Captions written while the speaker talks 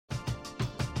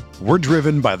We're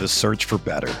driven by the search for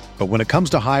better. But when it comes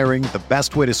to hiring, the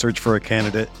best way to search for a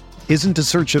candidate isn't to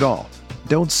search at all.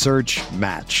 Don't search,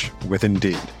 match with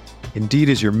Indeed. Indeed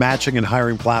is your matching and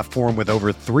hiring platform with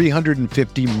over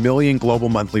 350 million global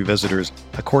monthly visitors,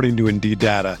 according to Indeed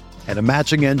data, and a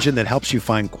matching engine that helps you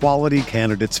find quality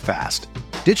candidates fast.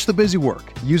 Ditch the busy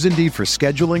work. Use Indeed for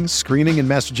scheduling, screening, and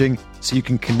messaging so you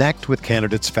can connect with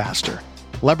candidates faster.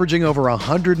 Leveraging over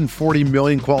 140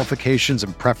 million qualifications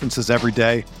and preferences every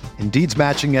day, Indeed's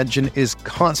matching engine is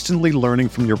constantly learning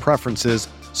from your preferences,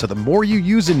 so the more you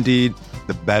use Indeed,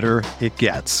 the better it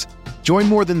gets. Join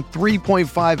more than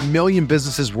 3.5 million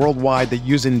businesses worldwide that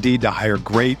use Indeed to hire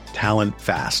great talent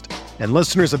fast. And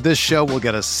listeners of this show will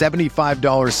get a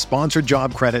 $75 sponsored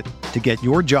job credit to get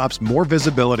your jobs more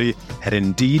visibility at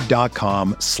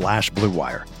Indeed.com/Blue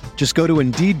Wire. Just go to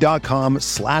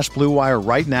Indeed.com/Blue Wire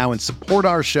right now and support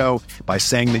our show by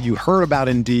saying that you heard about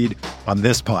Indeed on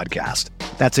this podcast.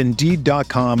 That's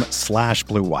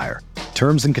Indeed.com/Blue Wire.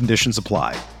 Terms and conditions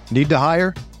apply. Need to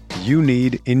hire? You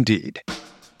need Indeed.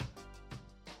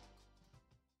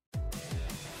 All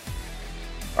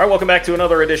right, welcome back to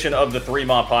another edition of the Three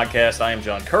Mob Podcast. I am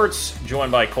John Kurtz,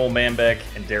 joined by Cole Manbeck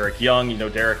and Derek Young. You know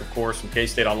Derek, of course, from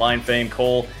K-State Online fame.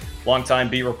 Cole, longtime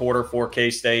beat reporter for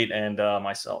K-State, and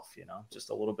myself, just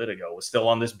a little bit ago, was still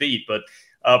on this beat. But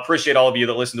appreciate all of you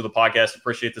that listen to the podcast.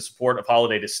 Appreciate the support of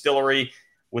Holiday Distillery,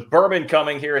 with bourbon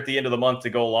coming here at the end of the month to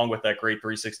go along with that great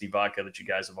 360 vodka that you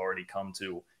guys have already come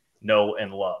to know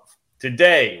and love.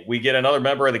 Today, we get another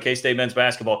member of the K-State men's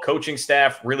basketball coaching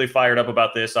staff. Really fired up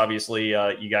about this. Obviously,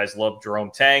 you guys love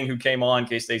Jerome Tang, who came on,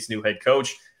 K-State's new head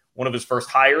coach. One of his first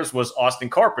hires was Austin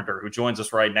Carpenter, who joins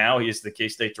us right now. He is the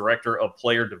K-State Director of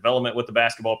Player Development with the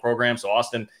basketball program. So,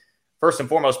 Austin, first and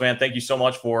foremost, man, thank you so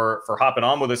much for hopping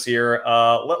on with us here.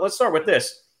 Let's start with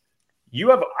this. You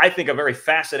have, I think, a very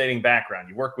fascinating background.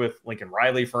 You worked with Lincoln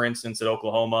Riley, for instance, at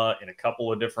Oklahoma, in a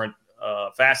couple of different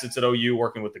facets at OU,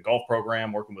 working with the golf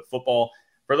program, working with football.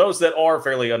 For those that are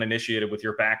fairly uninitiated with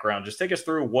your background, just take us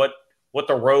through what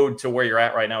the road to where you're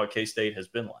at right now at K-State has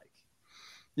been like.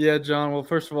 Yeah, John. Well,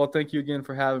 first of all, thank you again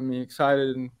for having me.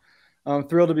 Excited and I'm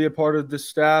thrilled to be a part of this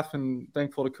staff, and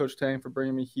thankful to Coach Tang for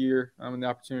bringing me here and the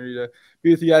opportunity to be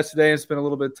with you guys today and spend a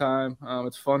little bit of time.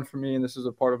 It's fun for me, and this is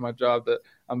a part of my job that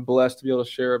I'm blessed to be able to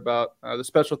share about the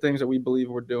special things that we believe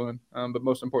we're doing, but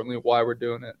most importantly, why we're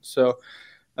doing it. So,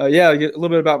 a little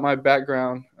bit about my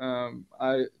background.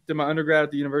 I did my undergrad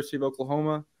at the University of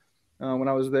Oklahoma. When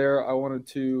I was there, I wanted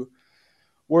to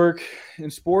work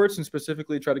in sports and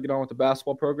specifically try to get on with the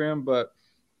basketball program. But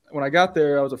when I got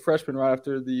there, I was a freshman right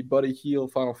after the Buddy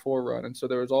Hield Final Four run. And so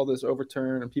there was all this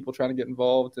overturn and people trying to get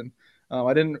involved. And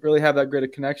I didn't really have that great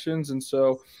of connections. And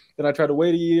so then I tried to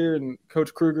wait a year, and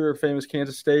Coach Kruger, a famous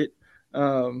Kansas State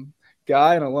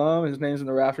guy and alum, his name's in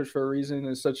the rafters for a reason,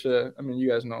 is such a, I mean, you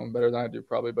guys know him better than I do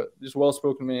probably, but just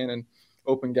well-spoken man and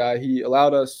open guy. He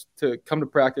allowed us to come to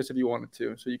practice if you wanted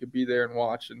to, so you could be there and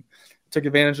watch, and took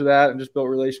advantage of that and just built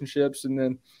relationships. And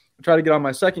then I tried to get on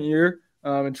my second year,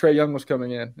 and Trae Young was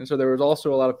coming in. And so there was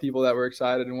also a lot of people that were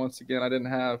excited. And once again, I didn't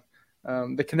have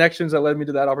the connections that led me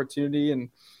to that opportunity. And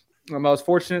I was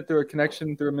fortunate through a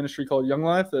connection through a ministry called Young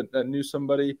Life that knew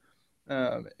somebody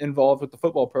involved with the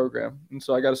football program. And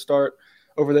so I got to start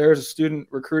over there as a student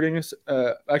recruiting.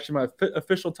 Actually, my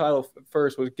official title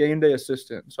first was game day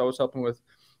assistant. So I was helping with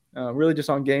really just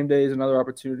on game days and other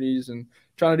opportunities and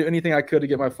trying to do anything I could to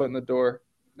get my foot in the door.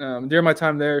 During my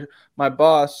time there, my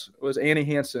boss was Annie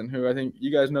Hansen, who I think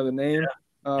you guys know the name.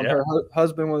 Her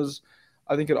husband was,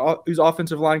 I think, he was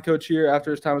offensive line coach here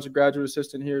after his time as a graduate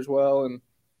assistant here as well, and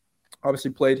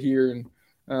obviously played here.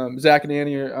 And Zach and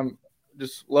Annie,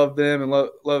 just love them and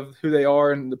love who they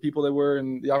are and the people they were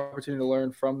and the opportunity to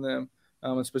learn from them,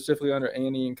 and specifically under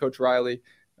Annie and Coach Riley.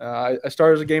 I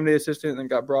started as a game day assistant and then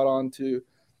got brought on to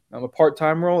a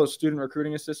part-time role as student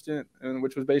recruiting assistant, and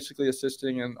which was basically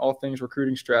assisting in all things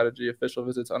recruiting strategy, official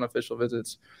visits, unofficial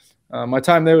visits. My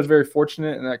time there was very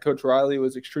fortunate in that Coach Riley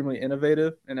was extremely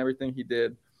innovative in everything he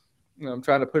did.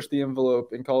 Trying to push the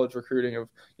envelope in college recruiting of,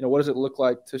 what does it look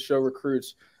like to show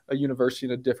recruits a university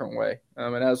in a different way.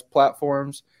 And as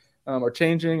platforms are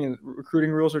changing and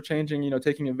recruiting rules are changing,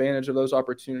 taking advantage of those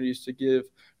opportunities to give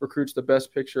recruits the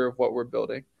best picture of what we're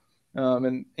building.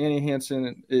 And Annie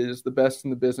Hansen is the best in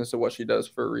the business of what she does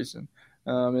for a reason.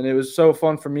 And it was so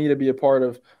fun for me to be a part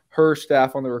of her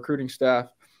staff on the recruiting staff,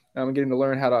 and getting to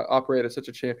learn how to operate at such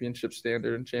a championship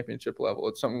standard and championship level.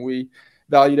 It's something we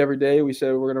valued every day. We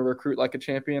said we're going to recruit like a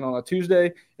champion on a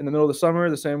Tuesday in the middle of the summer,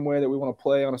 the same way that we want to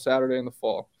play on a Saturday in the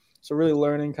fall. So really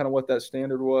learning kind of what that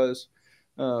standard was.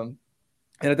 And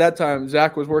at that time,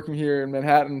 Zach was working here in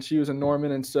Manhattan. She was in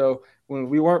Norman. And so when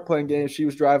we weren't playing games, she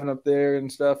was driving up there and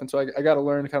stuff. And so I got to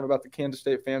learn kind of about the Kansas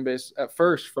State fan base at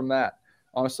first from that.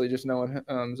 Honestly, just knowing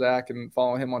Zach and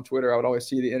following him on Twitter, I would always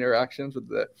see the interactions with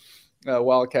the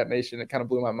Wildcat Nation. It kind of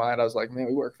blew my mind. I was like, man,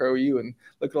 we work for OU, and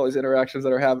look at all these interactions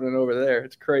that are happening over there.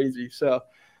 It's crazy. So,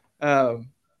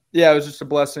 yeah, it was just a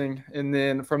blessing. And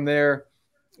then from there,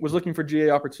 was looking for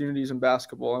GA opportunities in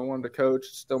basketball. I wanted to coach.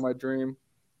 It's still my dream,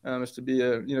 is to be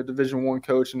a Division I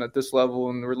coach and at this level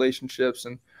and the relationships.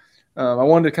 And I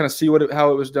wanted to kind of see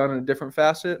how it was done in a different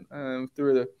facet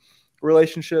through the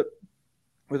relationship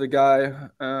with a guy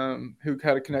who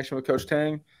had a connection with Coach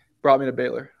Tang, brought me to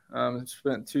Baylor. I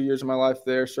spent 2 years of my life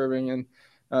there serving in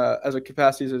as a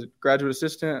capacity as a graduate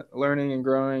assistant, learning and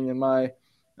growing in my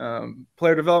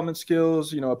player development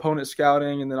skills, opponent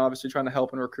scouting, and then obviously trying to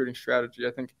help in recruiting strategy.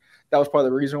 I think that was part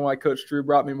of the reason why Coach Drew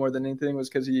brought me more than anything, was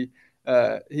because he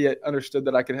had understood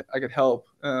that I could help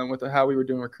with how we were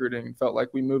doing recruiting. Felt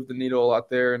like we moved the needle a lot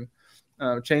there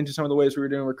and changing some of the ways we were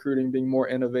doing recruiting, being more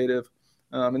innovative.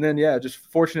 And then, just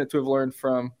fortunate to have learned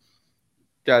from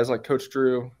guys like Coach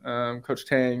Drew, Coach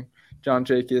Tang, John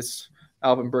Jacobs,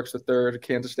 Alvin Brooks III, a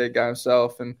Kansas State guy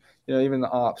himself, and even the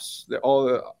ops, all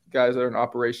the guys that are in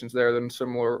operations there, that are in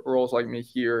similar roles like me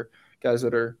here, guys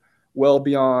that are well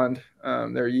beyond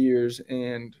their years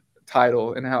and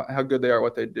title and how good they are at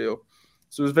what they do.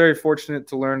 So I was very fortunate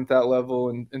to learn at that level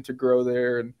and to grow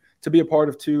there and to be a part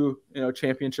of two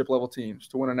championship level teams.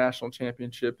 To win a national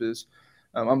championship is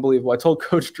unbelievable. I told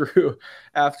Coach Drew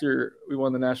after we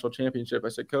won the national championship, I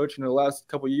said, Coach, the last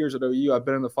couple of years at OU, I've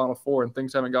been in the Final Four and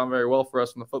things haven't gone very well for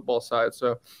us on the football side.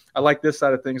 So I like this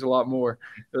side of things a lot more.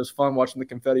 It was fun watching the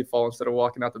confetti fall instead of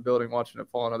walking out the building, watching it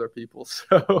fall on other people.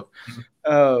 So,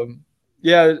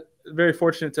 very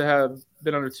fortunate to have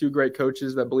been under two great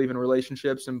coaches that believe in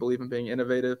relationships and believe in being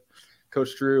innovative.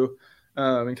 Coach Drew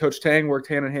and Coach Tang worked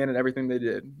hand in hand in everything they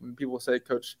did. When people say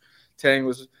Coach Tang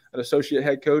was an associate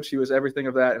head coach, he was everything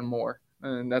of that and more.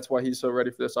 And that's why he's so ready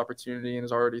for this opportunity and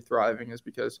is already thriving, is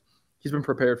because he's been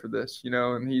prepared for this,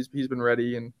 and he's been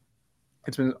ready. And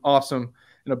it's been awesome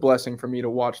and a blessing for me to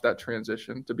watch that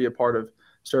transition, to be a part of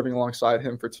serving alongside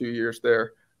him for 2 years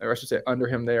there, or I should say under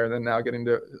him there, and then now getting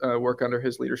to work under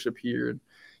his leadership here. And,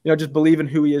 just believe in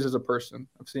who he is as a person.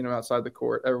 I've seen him outside the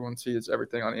court. Everyone sees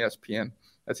everything on ESPN.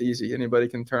 That's easy. Anybody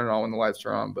can turn it on when the lights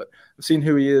are on. But I've seen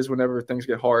who he is whenever things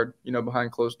get hard,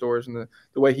 behind closed doors, and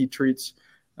the way he treats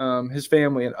his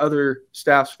family and other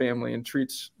staff's family, and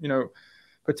treats,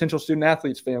 potential student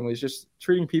athletes' families, just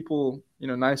treating people,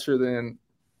 nicer than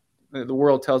the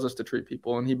world tells us to treat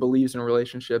people. And he believes in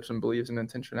relationships and believes in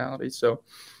intentionality. So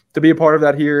to be a part of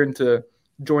that here and to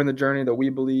join the journey that we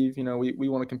believe, we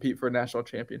want to compete for a national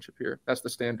championship here. That's the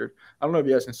standard. I don't know if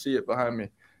you guys can see it behind me.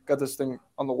 Got this thing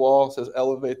on the wall. It says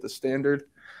elevate the standard.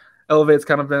 Elevate's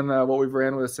kind of been what we've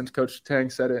ran with since Coach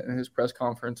Tang said it in his press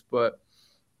conference. But,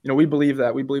 we believe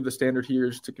that. We believe the standard here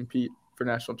is to compete for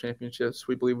national championships.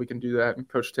 We believe we can do that. And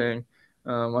Coach Tang,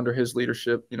 under his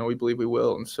leadership, we believe we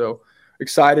will. And so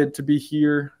excited to be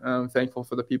here. Thankful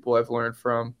for the people I've learned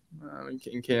from.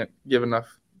 And can't give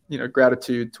enough,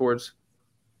 gratitude towards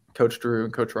Coach Drew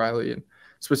and Coach Riley, and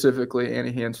specifically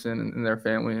Annie Hansen and their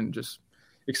family, and just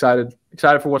excited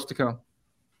for what's to come.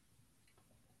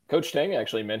 Coach Tang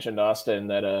actually mentioned, Austin,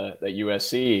 that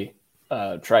USC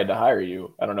tried to hire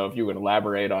you. I don't know if you would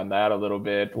elaborate on that a little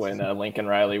bit when Lincoln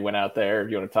Riley went out there, if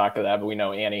you want to talk to that. But we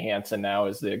know Annie Hansen now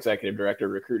is the executive director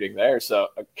of recruiting there. So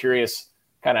I'm curious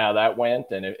kind of how that went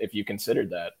and if you considered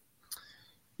that.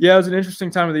 Yeah, it was an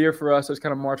interesting time of the year for us as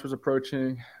kind of March was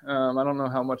approaching. I don't know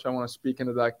how much I want to speak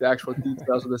into the actual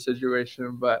details of the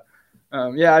situation, but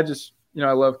I just,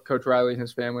 I love Coach Riley and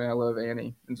his family. I love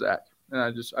Annie and Zach, and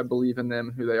I believe in them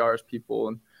and who they are as people.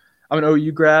 And I'm an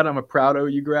OU grad. I'm a proud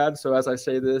OU grad. So as I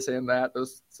say this and that,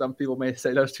 some people may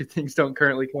say those two things don't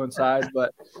currently coincide,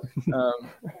 but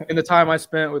in the time I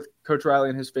spent with Coach Riley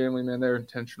and his family, man, they're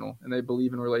intentional and they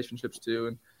believe in relationships too.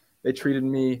 And they treated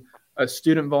me, a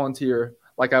student volunteer,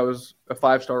 like I was a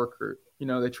 5-star recruit.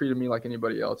 They treated me like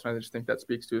anybody else. And I just think that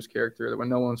speaks to his character, that when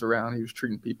no one's around, he was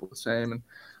treating people the same.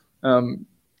 And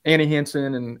Annie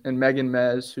Hansen and Megan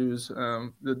Mez, who's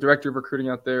the director of recruiting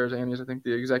out there, is Annie's, I think,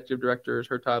 the executive director is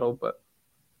her title. But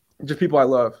just people I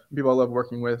love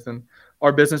working with. And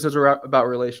our businesses are about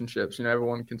relationships.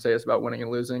 Everyone can say it's about winning and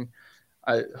losing.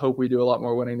 I hope we do a lot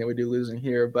more winning than we do losing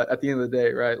here. But at the end of the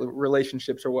day, right,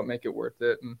 relationships are what make it worth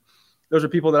it. And those are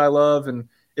people that I love. And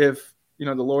if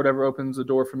the Lord ever opens the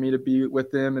door for me to be with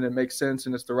them and it makes sense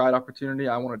and it's the right opportunity,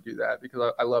 I want to do that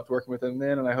because I loved working with them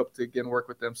then, and I hope to again work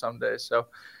with them someday. So,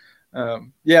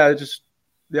 just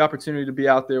the opportunity to be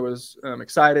out there was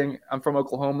exciting. I'm from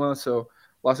Oklahoma, so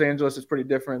Los Angeles is pretty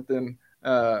different than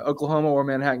Oklahoma or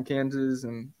Manhattan, Kansas.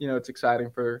 And, it's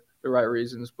exciting for the right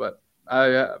reasons. But I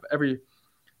have every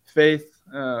faith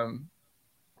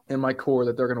in my core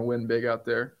that they're going to win big out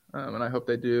there. And I hope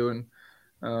they do. And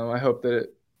I hope that,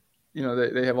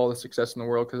 they have all the success in the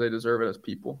world because they deserve it as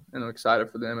people. And I'm excited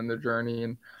for them and their journey.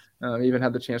 And even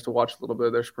had the chance to watch a little bit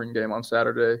of their spring game on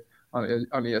Saturday on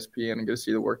ESPN and get to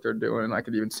see the work they're doing. And I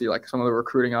could even see like some of the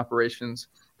recruiting operations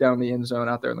down in the end zone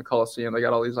out there in the Coliseum. They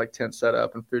got all these like tents set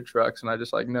up and food trucks. And I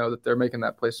just like know that they're making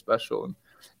that place special. And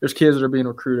there's kids that are being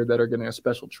recruited that are getting a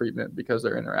special treatment because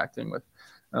they're interacting with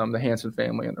the Hanson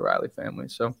family and the Riley family.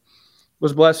 So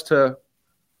was blessed to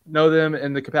know them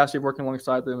in the capacity of working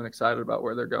alongside them and excited about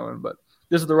where they're going. But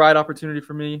this is the right opportunity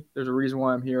for me. There's a reason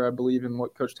why I'm here. I believe in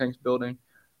what Coach Tank's building.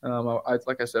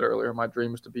 Like I said earlier, my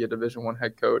dream is to be a Division I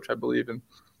head coach. I believe in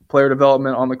player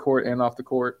development on the court and off the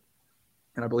court.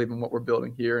 And I believe in what we're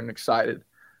building here and excited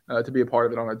to be a part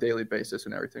of it on a daily basis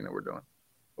and everything that we're doing.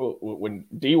 Well, when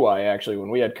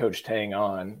we had Coach Tang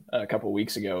on a couple of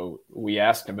weeks ago, we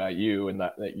asked about you and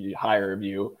that you hire of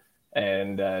you.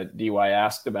 And DY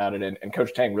asked about it, and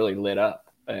Coach Tang really lit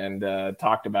up and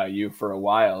talked about you for a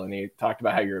while. And he talked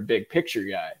about how you're a big picture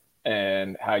guy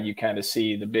and how you kind of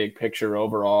see the big picture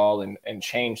overall and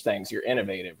change things. You're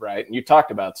innovative, right? And you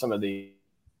talked about some of the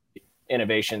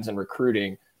innovations in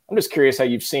recruiting. I'm just curious how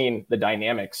you've seen the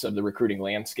dynamics of the recruiting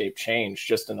landscape change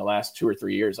just in the last 2 or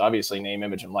 3 years. Obviously, name,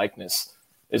 image, and likeness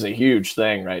is a huge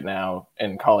thing right now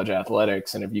in college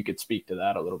athletics. And if you could speak to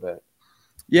that a little bit.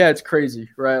 Yeah, it's crazy,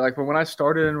 right? Like when I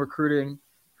started in recruiting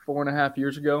 4.5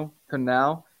 years ago to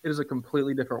now, it is a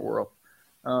completely different world.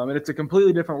 And it's a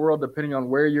completely different world depending on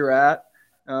where you're at,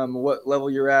 what level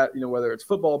you're at, whether it's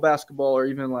football, basketball, or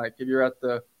even like if you're at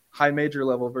the high major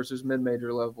level versus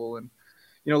mid-major level. And,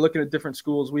 looking at different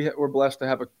schools, we're blessed to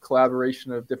have a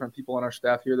collaboration of different people on our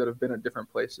staff here that have been at different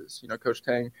places. Coach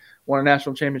Tang won a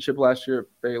national championship last year at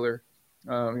Baylor.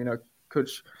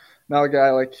 Coach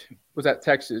Malagai was at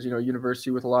Texas, university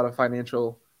with a lot of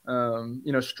financial,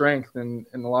 strength and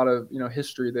a lot of,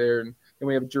 history there. And then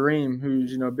we have Jareem,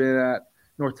 who's, been at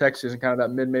North Texas and kind of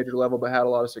that mid-major level, but had a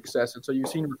lot of success. And so you've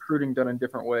seen recruiting done in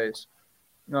different ways.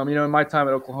 In my time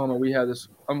at Oklahoma, we had this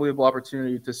unbelievable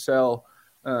opportunity to sell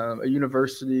a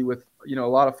university with, a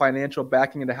lot of financial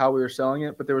backing into how we were selling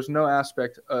it, but there was no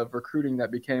aspect of recruiting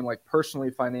that became like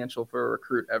personally financial for a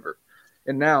recruit ever.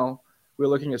 And now we're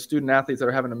looking at student athletes that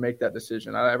are having to make that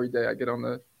decision. Every day I get on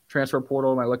the transfer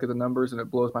portal and I look at the numbers and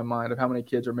it blows my mind of how many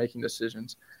kids are making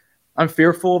decisions. I'm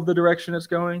fearful of the direction it's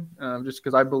going just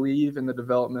because I believe in the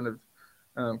development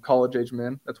of college-age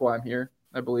men. That's why I'm here.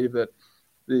 I believe that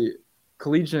the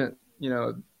collegiate,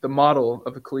 the model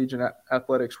of the collegiate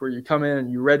athletics where you come in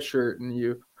and you redshirt and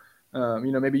you,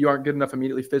 maybe you aren't good enough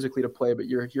immediately physically to play, but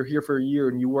you're here for a year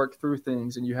and you work through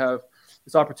things and you have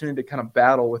this opportunity to kind of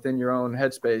battle within your own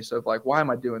headspace of like, why am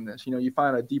I doing this? You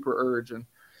find a deeper urge. And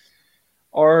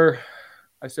I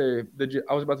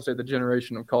was about to say the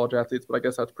generation of college athletes, but I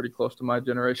guess that's pretty close to my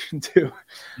generation too.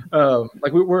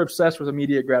 We're obsessed with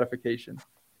immediate gratification,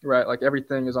 right? Like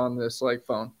everything is on this like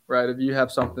phone, right? If you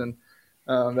have something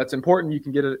that's important, you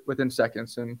can get it within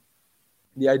seconds. And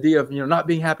the idea of, not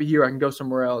being happy here, I can go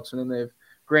somewhere else. And then they've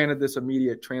granted this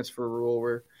immediate transfer rule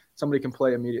where somebody can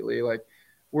play immediately. Like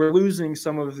we're losing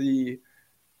some of the,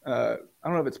 I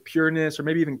don't know if it's pureness or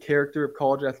maybe even character of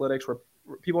college athletics where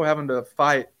people are having to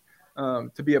fight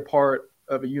to be a part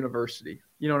of a university.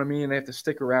 You know what I mean? They have to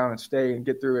stick around and stay and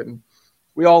get through it. And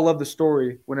we all love the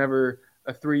story whenever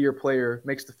a 3-year player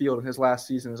makes the field and his last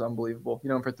season is unbelievable.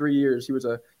 And for 3 years, he was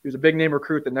a big name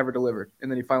recruit that never delivered.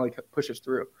 And then he finally pushes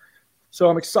through. So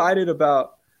I'm excited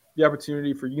about the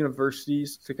opportunity for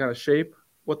universities to kind of shape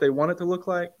what they want it to look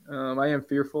like. I am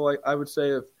fearful, I would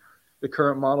say, of the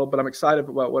current model, but I'm excited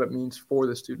about what it means for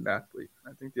the student athlete.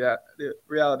 I think the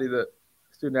reality that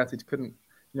student athletes couldn't,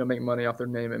 make money off their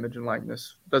name, image, and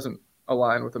likeness doesn't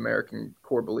align with American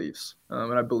core beliefs.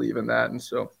 And I believe in that. And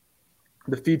so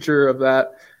the future of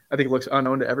that, I think, looks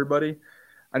unknown to everybody.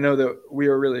 I know that we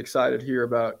are really excited here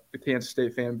about the Kansas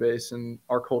State fan base and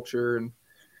our culture. And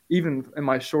even in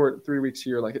my short 3 weeks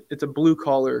here, it's a blue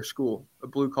collar school, a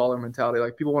blue collar mentality.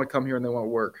 Like people want to come here and they want to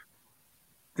work.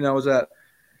 I was at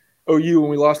OU when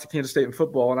we lost to Kansas State in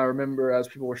football. And I remember as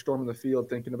people were storming the field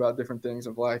thinking about different things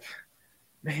of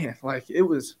it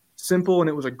was simple and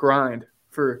it was a grind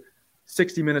for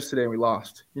 60 minutes today and we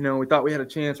lost. We thought we had a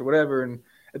chance or whatever. And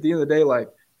at the end of the day,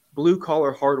 blue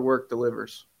collar hard work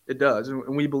delivers. It does.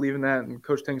 And we believe in that. And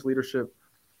Coach Tang's leadership,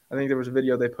 I think there was a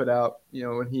video they put out,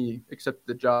 when he accepted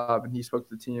the job and he spoke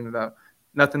to the team about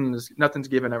nothing's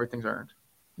given, everything's earned.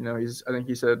 I think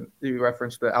he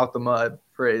referenced the out the mud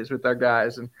phrase with our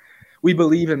guys. And we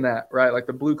believe in that, right? Like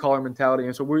the blue collar mentality.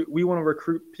 And so we want to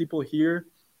recruit people here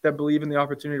that believe in the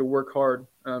opportunity to work hard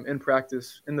in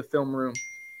practice, in the film room,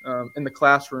 in the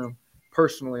classroom,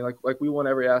 personally. Like we want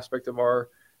every aspect of our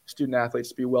student athletes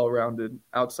to be well-rounded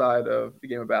outside of the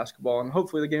game of basketball. And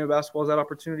hopefully the game of basketball is that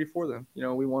opportunity for them.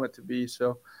 We want it to be.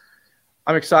 So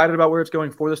I'm excited about where it's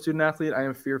going for the student athlete. I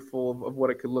am fearful of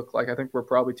what it could look like. I think we're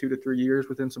probably 2 to 3 years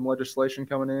within some legislation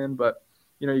coming in, but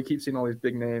you keep seeing all these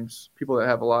big names, people that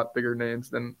have a lot bigger names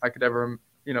than I could ever,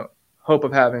 hope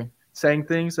of having, saying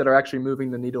things that are actually moving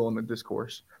the needle in the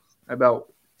discourse.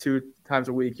 About 2 times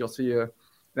a week, you'll see a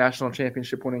national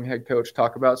championship winning head coach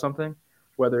talk about something,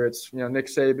 whether it's, Nick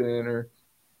Saban or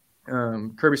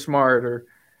Kirby Smart or,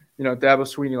 Dabo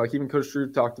Swinney. Like even Coach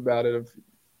Drew talked about it, of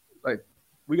like,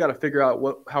 we got to figure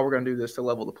out how we're going to do this to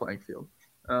level the playing field,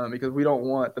 because we don't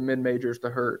want the mid-majors to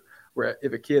hurt, where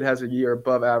if a kid has a year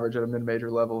above average at a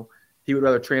mid-major level, he would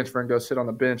rather transfer and go sit on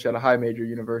the bench at a high major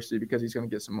university because he's going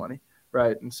to get some money,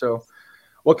 right? And so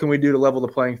what can we do to level the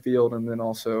playing field, and then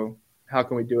also how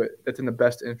can we do it that's in the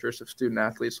best interest of student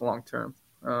athletes long term?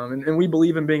 And we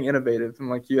believe in being innovative. And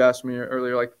like you asked me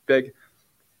earlier, like big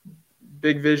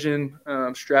vision,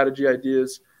 strategy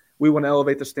ideas. We want to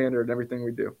elevate the standard in everything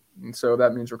we do. And so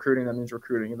that means recruiting. That means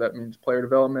recruiting. That means player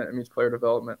development. It means player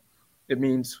development. It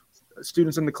means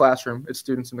students in the classroom. It's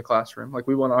students in the classroom. Like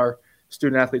we want our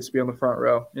student athletes to be on the front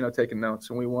row, taking notes.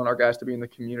 And we want our guys to be in the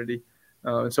community.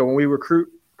 And so when we recruit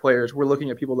players, we're looking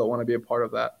at people that want to be a part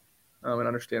of that and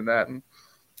understand that. And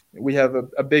we have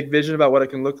a big vision about what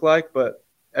it can look like, but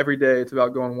every day it's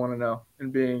about going 1-0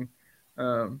 and being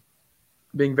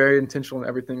very intentional in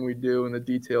everything we do and the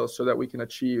details so that we can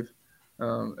achieve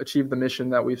the mission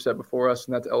that we've set before us,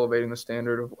 and that's elevating the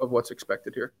standard of what's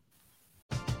expected here.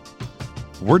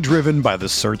 We're driven by the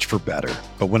search for better.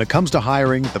 But when it comes to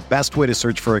hiring, the best way to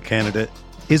search for a candidate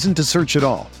isn't to search at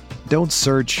all. Don't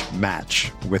search,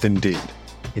 match with Indeed.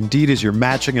 Indeed is your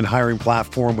matching and hiring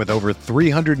platform with over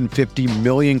 350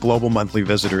 million global monthly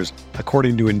visitors,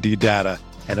 according to Indeed data,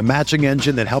 and a matching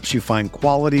engine that helps you find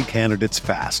quality candidates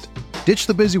fast. Ditch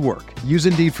the busy work. Use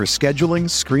Indeed for scheduling,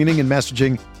 screening, and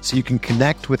messaging so you can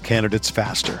connect with candidates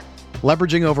faster.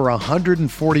 Leveraging over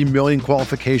 140 million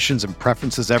qualifications and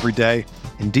preferences every day,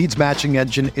 Indeed's matching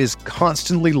engine is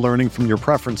constantly learning from your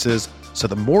preferences, so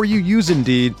the more you use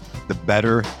Indeed, the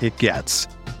better it gets.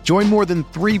 Join more than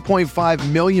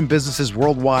 3.5 million businesses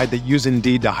worldwide that use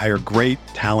Indeed to hire great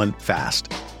talent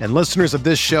fast. And listeners of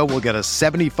this show will get a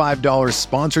 $75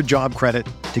 sponsored job credit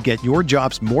to get your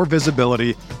jobs more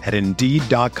visibility at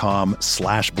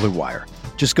Indeed.com/Blue Wire.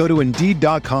 Just go to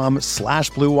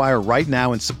Indeed.com/Blue Wire right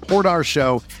now and support our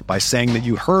show by saying that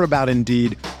you heard about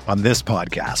Indeed on this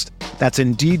podcast. That's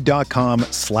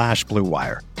Indeed.com/Blue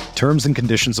Wire. Terms and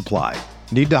conditions apply.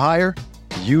 Need to hire?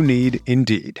 You need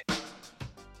Indeed.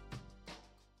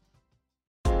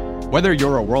 Whether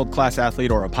you're a world-class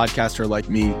athlete or a podcaster like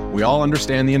me, we all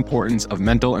understand the importance of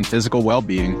mental and physical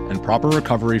well-being and proper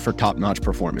recovery for top-notch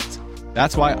performance.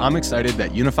 That's why I'm excited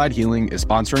that Unified Healing is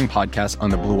sponsoring podcasts on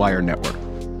the Blue Wire Network.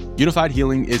 Unified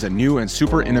Healing is a new and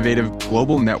super innovative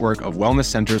global network of wellness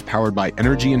centers powered by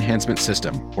Energy Enhancement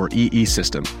System, or EE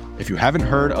System. If you haven't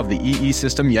heard of the EE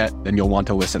System yet, then you'll want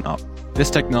to listen up. This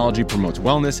technology promotes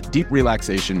wellness, deep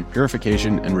relaxation,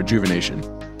 purification, and rejuvenation.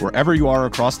 Wherever you are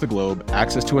across the globe,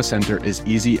 access to a center is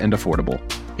easy and affordable.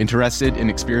 Interested in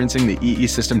experiencing the EE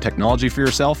System technology for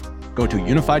yourself? Go to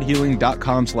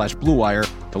unifiedhealing.com/Blue Wire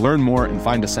to learn more and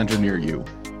find a center near you.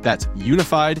 That's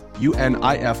unified,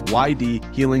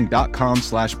 UNIFYD,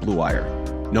 healing.com/Blue Wire.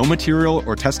 No material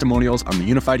or testimonials on the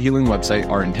Unified Healing website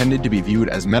are intended to be viewed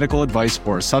as medical advice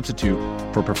or a substitute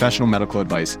for professional medical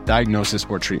advice, diagnosis,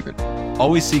 or treatment.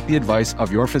 Always seek the advice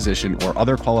of your physician or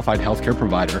other qualified healthcare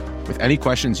provider with any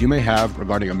questions you may have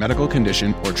regarding a medical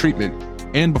condition or treatment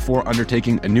and before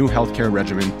undertaking a new healthcare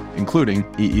regimen, including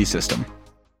EE System.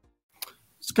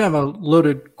 It's kind of a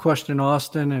loaded question,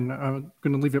 Austin, and I'm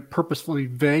going to leave it purposefully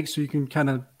vague so you can kind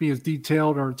of be as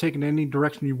detailed or take it in any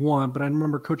direction you want. But I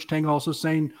remember Coach Tang also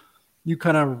saying you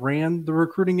kind of ran the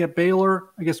recruiting at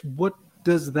Baylor. I guess what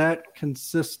does that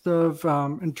consist of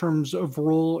in terms of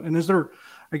role? And is there,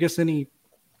 I guess, any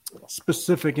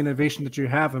specific innovation that you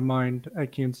have in mind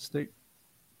at Kansas State?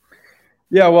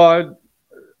 Yeah, well,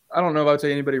 I don't know if I would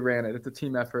say anybody ran it. It's a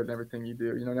team effort and everything you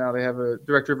do. Now they have a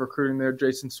director of recruiting there,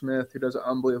 Jason Smith, who does an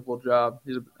unbelievable job.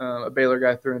 He's a Baylor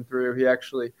guy through and through. He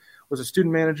actually was a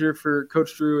student manager for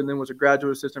Coach Drew and then was a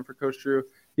graduate assistant for Coach Drew.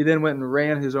 He then went and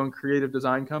ran his own creative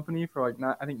design company for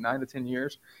 9 to 10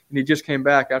 years. And he just came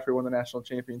back after he won the national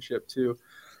championship to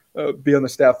be on the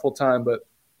staff full time. But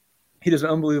he does an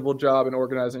unbelievable job in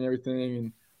organizing everything.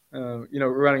 And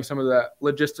running some of that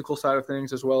logistical side of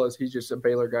things, as well as he's just a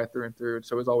Baylor guy through and through.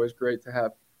 So it was always great to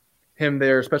have him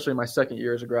there, especially my second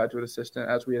year as a graduate assistant,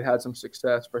 as we had some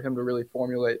success, for him to really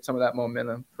formulate some of that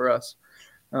momentum for us.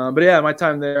 But yeah, my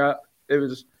time there, it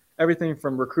was everything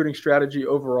from recruiting strategy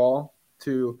overall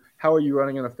to how are you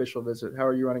running an official visit? How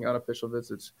are you running unofficial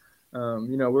visits? We're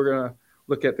going to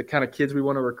look at the kind of kids we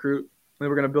want to recruit, and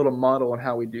we're going to build a model on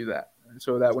how we do that,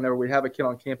 so that whenever we have a kid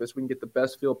on campus, we can get the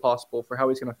best feel possible for how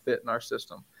he's going to fit in our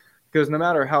system. Because no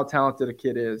matter how talented a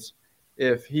kid is,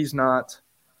 if he's not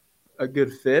a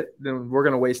good fit, then we're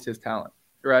going to waste his talent,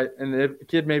 right? And if a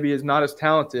kid maybe is not as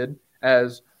talented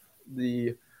as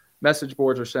the message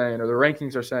boards are saying or the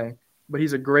rankings are saying, but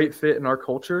he's a great fit in our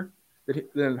culture,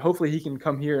 then hopefully he can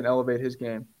come here and elevate his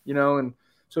game, And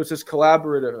so it's this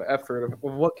collaborative effort of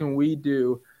what can we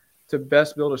do to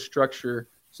best build a structure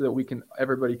so that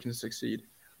everybody can succeed.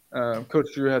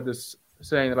 Coach Drew had this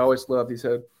saying that I always loved. He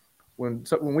said, when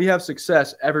we have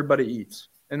success, everybody eats.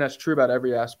 And that's true about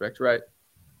every aspect, right?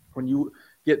 When you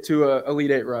get to a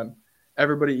Elite Eight run,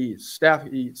 everybody eats, staff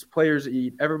eats, players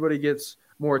eat, everybody gets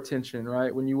more attention,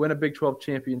 right? When you win a Big 12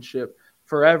 championship,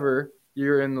 forever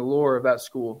you're in the lore of that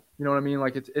school. You know what I mean?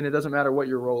 And it doesn't matter what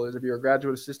your role is, if you're a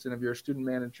graduate assistant, if you're a student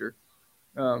manager.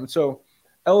 So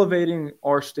elevating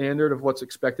our standard of what's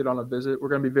expected on a visit, we're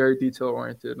going to be very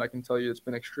detail-oriented, and I can tell you it's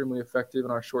been extremely effective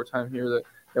in our short time here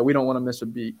that we don't want to miss a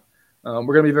beat. We're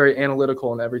going to be very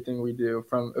analytical in everything we do,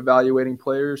 from evaluating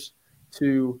players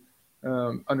to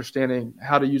understanding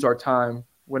how to use our time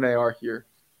when they are here.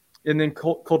 And then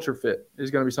culture fit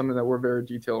is going to be something that we're very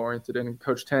detail-oriented in. And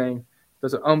Coach Tang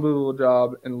does an unbelievable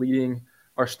job in leading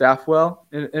our staff well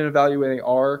in evaluating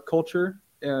our culture.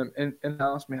 And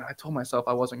house, man, I told myself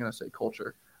I wasn't going to say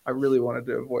culture. I really wanted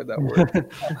to avoid that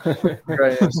word.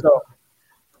 Right. And so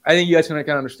I think you guys can kind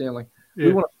of understand,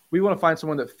 we want to find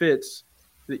someone that fits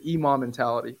the EMAW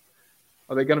mentality.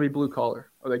 Are they going to be blue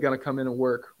collar? Are they going to come in and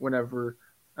work whenever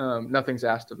nothing's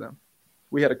asked of them?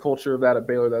 We had a culture of that at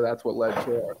Baylor. That's what led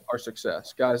to our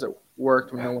success. Guys that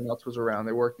worked when no one else was around.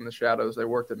 They worked in the shadows. They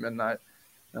worked at midnight.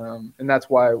 And that's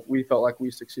why we felt like we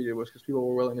succeeded, was because people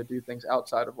were willing to do things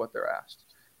outside of what they're asked.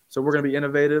 So we're going to be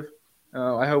innovative.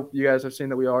 I hope you guys have seen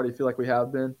that we already feel like we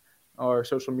have been. Our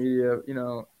social media,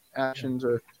 actions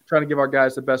are trying to give our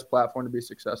guys the best platform to be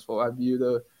successful. I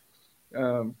view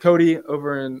Cody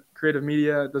over in creative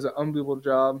media does an unbelievable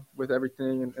job with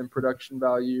everything and production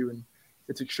value, and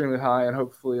it's extremely high. And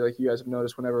hopefully, like you guys have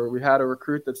noticed, whenever we had a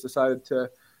recruit that's decided to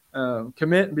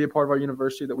commit and be a part of our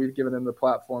university, that we've given them the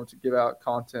platform to give out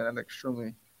content at an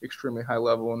extremely, extremely high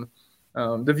level.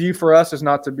 And the view for us is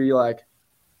not to be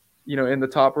in the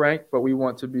top rank, but we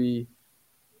want to be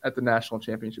at the national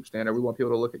championship standard. We want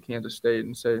people to look at Kansas State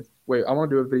and say, wait, I want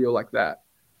to do a video like that.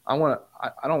 I don't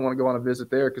want to go on a visit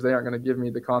there because they aren't going to give me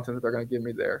the content that they're going to give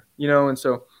me there. And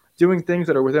so doing things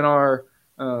that are within our,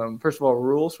 first of all,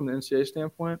 rules from the NCAA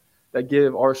standpoint that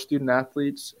give our student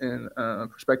athletes and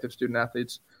prospective student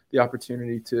athletes the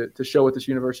opportunity to show what this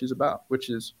university is about, which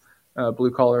is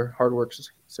blue collar, hard work,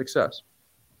 success.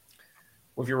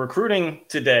 Well, if you're recruiting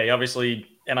today, obviously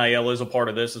NIL is a part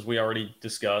of this, as we already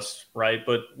discussed, right?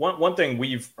 But one thing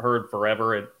we've heard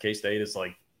forever at K-State is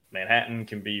Manhattan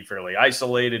can be fairly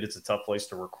isolated. It's a tough place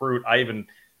to recruit. I even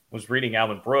was reading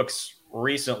Alvin Brooks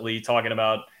recently talking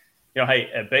about, hey,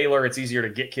 at Baylor, it's easier to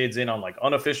get kids in on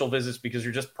unofficial visits because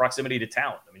you're just proximity to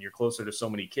talent. I mean, you're closer to so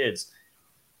many kids.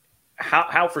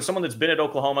 How for someone that's been at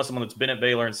Oklahoma, someone that's been at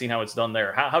Baylor and seen how it's done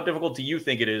there, how difficult do you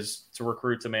think it is to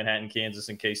recruit to Manhattan, Kansas,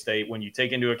 and K-State when you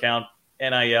take into account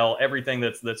NIL, everything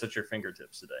that's at your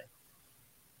fingertips today?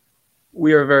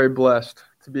 We are very blessed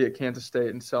to be at Kansas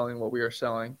State and selling what we are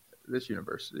selling at this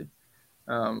university.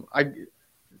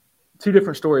 Two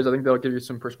different stories. I think that'll give you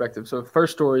some perspective. So the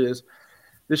first story is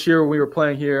this year when we were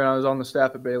playing here and I was on the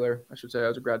staff at Baylor, I should say I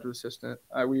was a graduate assistant.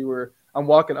 I'm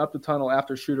walking up the tunnel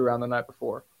after shoot around the night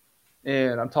before.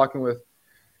 And I'm talking with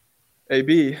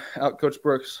AB, out Coach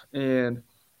Brooks, and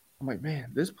I'm like, man,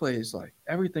 this place,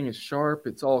 everything is sharp.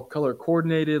 It's all color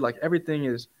coordinated. Everything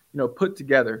is, put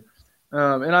together.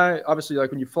 And I obviously,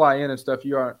 when you fly in and stuff,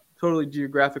 you aren't totally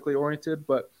geographically oriented.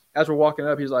 But as we're walking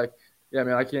up, he's like, yeah,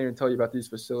 man, I can't even tell you about these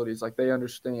facilities. They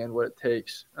understand what it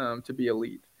takes to be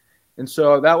elite. And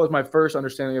so that was my first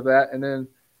understanding of that. And then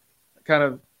kind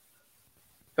of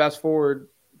fast forward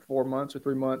 4 months or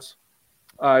 3 months,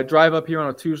 I drive up here on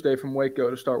a Tuesday from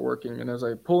Waco to start working. And as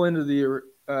I pull into the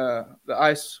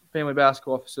ICE family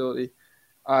basketball facility,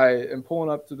 I am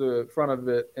pulling up to the front of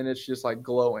it, and it's just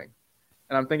glowing.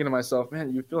 And I'm thinking to myself,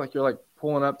 man, you feel like you're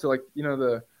pulling up to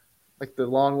the like the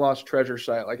long lost treasure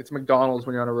site. Like it's McDonald's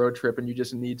when you're on a road trip and you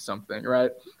just need something,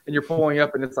 right? And you're pulling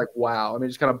up and it's like, wow. I mean, it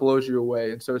just kind of blows you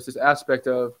away. And so it's this aspect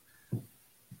of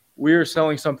we're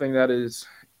selling something that is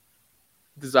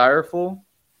desirable,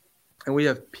 and we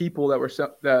have people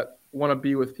that want to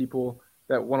be with people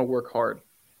that want to work hard.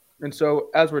 And so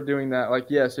as we're doing that, like,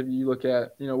 yes, if you look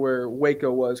at, where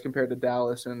Waco was compared to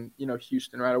Dallas and,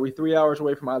 Houston, right? Are we 3 hours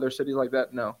away from either city like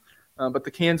that? No. But the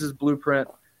Kansas blueprint,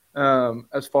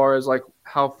 as far as like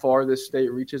how far this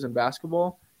state reaches in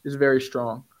basketball, is very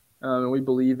strong. And we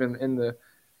believe in the,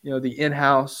 the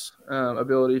in-house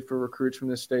ability for recruits from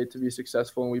this state to be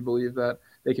successful. And we believe that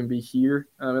they can be here.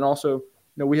 And also,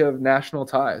 we have national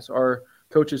ties. Our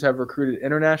coaches have recruited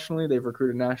internationally. They've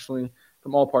recruited nationally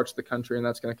from all parts of the country, and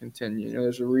that's going to continue.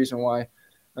 There's a reason why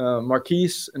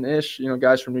Marquise and Ish,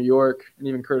 guys from New York, and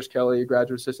even Curtis Kelly,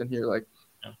 graduate assistant here, like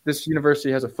this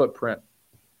university has a footprint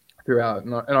throughout,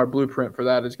 and our blueprint for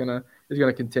that is going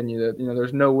to continue. That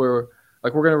there's nowhere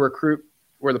like we're going to recruit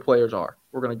where the players are.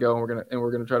 We're going to go and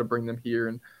we're going to try to bring them here.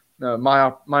 And my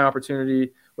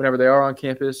opportunity whenever they are on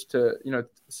campus to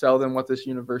sell them what this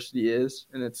university is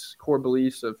and its core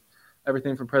beliefs of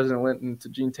everything from President Linton to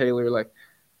Gene Taylor, like.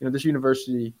 This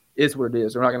university is what it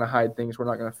is. We're not going to hide things. We're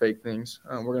not going to fake things.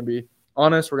 We're going to be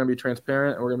honest. We're going to be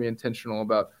transparent. And we're going to be intentional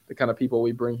about the kind of people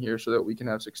we bring here so that we can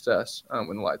have success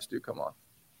when the lights do come on.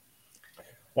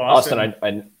 Well, Austin,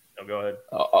 go ahead.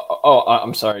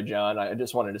 I'm sorry, John. I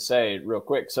just wanted to say real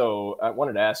quick. So I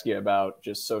wanted to ask you about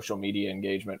just social media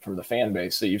engagement from the fan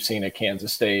base that you've seen at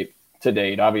Kansas State to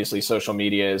date. Obviously, social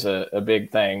media is a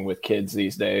big thing with kids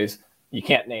these days. You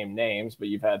can't name names, but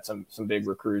you've had some big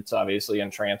recruits, obviously,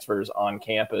 and transfers on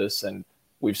campus, and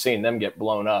we've seen them get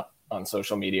blown up on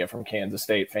social media from Kansas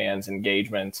State fans,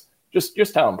 engagements.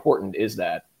 Just how important is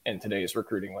that in today's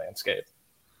recruiting landscape?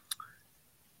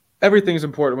 Everything's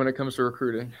important when it comes to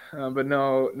recruiting, but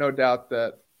no doubt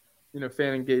that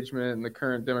fan engagement and the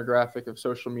current demographic of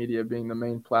social media being the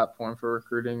main platform for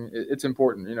recruiting, it's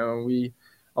important. I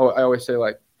always say,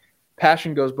 like,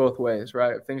 passion goes both ways,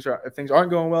 right? If things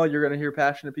aren't going well, you're going to hear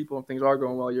passionate people. If things are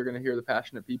going well, you're going to hear the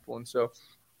passionate people. And so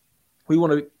we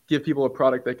want to give people a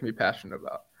product they can be passionate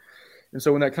about. And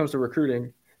so when that comes to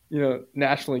recruiting,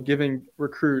 nationally giving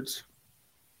recruits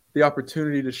the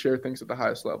opportunity to share things at the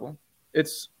highest level.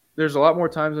 There's a lot more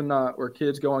times than not where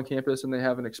kids go on campus and they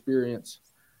have an experience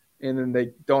and then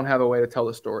they don't have a way to tell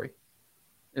the story.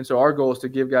 And so our goal is to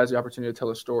give guys the opportunity to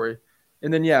tell a story.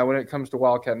 And then, when it comes to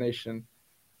Wildcat Nation,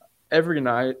 every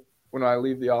night when I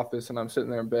leave the office and I'm sitting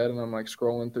there in bed and I'm like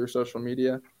scrolling through social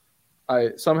media,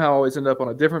 I somehow always end up on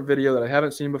a different video that I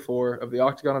haven't seen before of the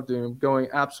Octagon of Doom going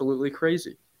absolutely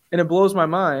crazy. And it blows my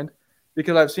mind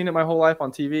because I've seen it my whole life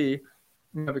on TV.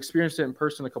 I've experienced it in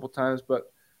person a couple times,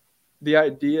 but the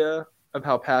idea of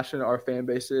how passionate our fan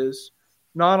base is,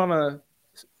 not on a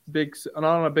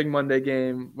big Monday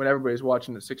game when everybody's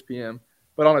watching at 6 p.m.,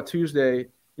 but on a Tuesday,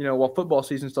 while football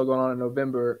season's still going on in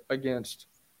November against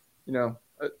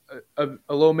a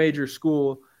low major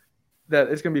school, that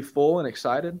it's going to be full and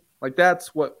excited. Like,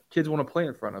 that's what kids want to play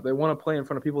in front of. They want to play in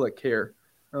front of people that care,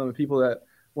 people that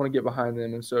want to get behind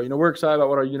them. And so, we're excited about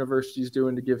what our university is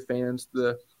doing to give fans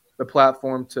the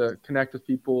platform to connect with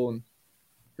people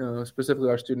and specifically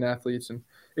our student athletes, and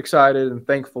excited and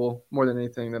thankful more than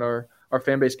anything that our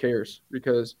fan base cares,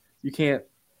 because you can't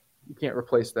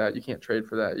replace that. You can't trade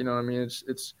for that. You know what I mean?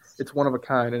 It's one of a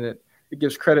kind, and it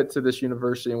gives credit to this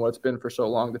university and what it's been for so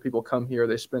long. That people come here,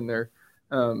 they spend their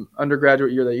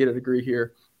undergraduate year, they get a degree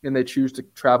here, and they choose to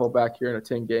travel back here and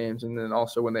attend games. And then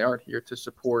also when they aren't here, to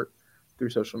support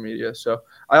through social media. So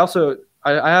I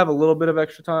have a little bit of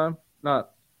extra time,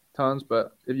 not tons,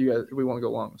 but if we want to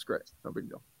go long, it's great. No big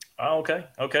deal. Oh, okay.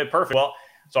 Okay, perfect. Well,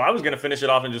 so I was going to finish it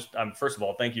off and just first of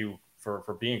all, thank you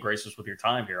for being gracious with your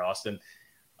time here, Austin.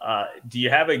 Do you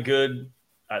have a good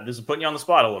this is putting you on the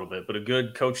spot a little bit, but a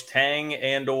good Coach Tang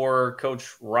and or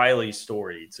Coach Riley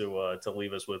story to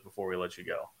leave us with before we let you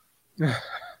go?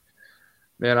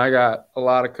 Man, I got a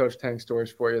lot of Coach Tang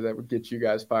stories for you that would get you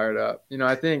guys fired up.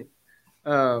 I think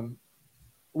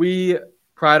we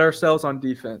pride ourselves on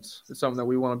defense. It's something that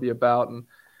we want to be about. And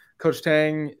Coach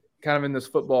Tang, kind of in this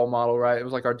football model, right? It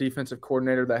was like our defensive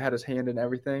coordinator that had his hand in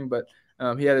everything, but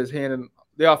he had his hand in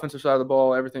the offensive side of the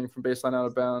ball, everything from baseline out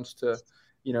of bounds to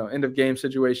end of game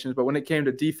situations. But when it came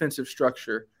to defensive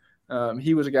structure,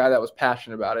 he was a guy that was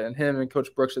passionate about it. And him and Coach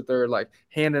Brooks at third, like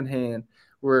hand in hand,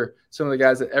 were some of the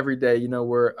guys that every day,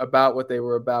 were about what they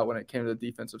were about when it came to the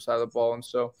defensive side of the ball. And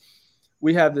so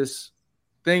we have this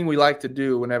thing we like to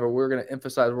do whenever we're going to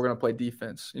emphasize we're going to play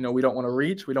defense. We don't want to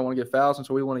reach, we don't want to get fouls, and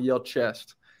so we want to yell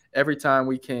chest. every time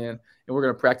we can, and we're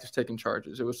going to practice taking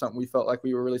charges. It was something we felt like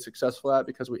we were really successful at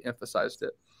because we emphasized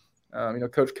it.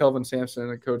 Coach Kelvin Sampson,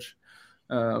 and Coach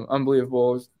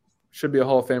unbelievable, should be a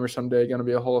Hall of Famer someday, going to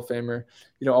be a Hall of Famer.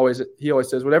 He always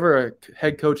says whatever a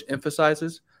head coach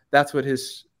emphasizes, that's what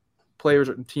his players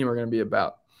and team are going to be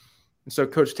about. And so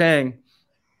Coach Tang,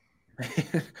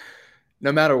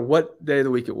 no matter what day of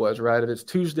the week it was, right? If it's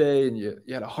Tuesday and you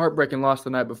had a heartbreaking loss the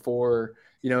night before,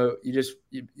 you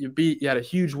had a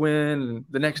huge win, and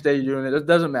the next day you're doing it. It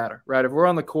doesn't matter, right? If we're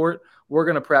on the court, we're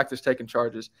going to practice taking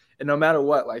charges. And no matter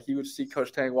what, like, you would see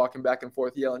Coach Tang walking back and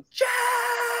forth yelling,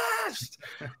 "Just!"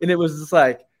 And it was just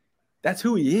like, that's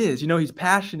who he is. He's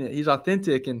passionate, he's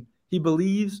authentic, and he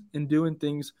believes in doing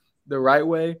things the right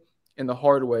way and the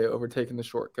hard way over taking the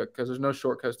shortcut, because there's no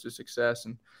shortcuts to success.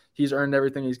 And he's earned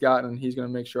everything he's gotten, and he's going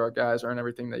to make sure our guys earn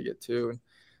everything they get too. And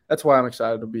that's why I'm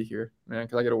excited to be here, man,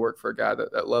 because I get to work for a guy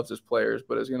that loves his players,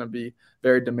 but is going to be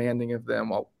very demanding of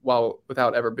them while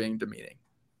without ever being demeaning.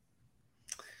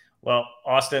 Well,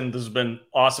 Austin, this has been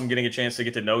awesome getting a chance to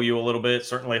get to know you a little bit.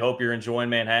 Certainly hope you're enjoying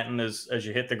Manhattan as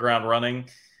you hit the ground running.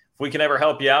 If we can ever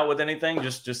help you out with anything,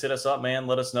 just hit us up, man.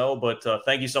 Let us know. But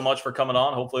thank you so much for coming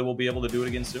on. Hopefully we'll be able to do it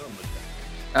again soon.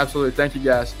 Absolutely. Thank you,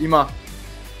 guys. Ima.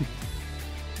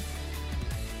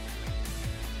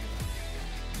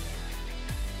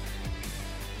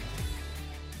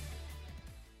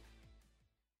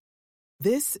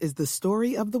 This is the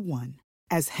story of the one.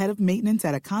 As head of maintenance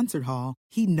at a concert hall,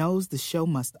 he knows the show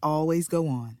must always go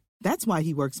on. That's why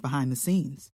he works behind the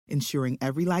scenes, ensuring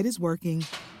every light is working,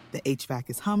 the HVAC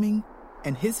is humming,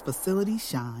 and his facility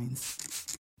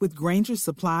shines. With Grainger's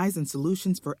supplies and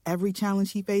solutions for every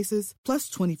challenge he faces, plus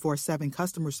 24/7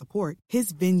 customer support,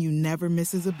 his venue never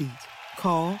misses a beat.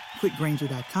 Call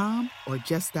quickgrainger.com or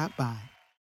just stop by.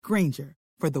 Grainger,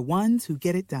 for the ones who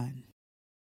get it done.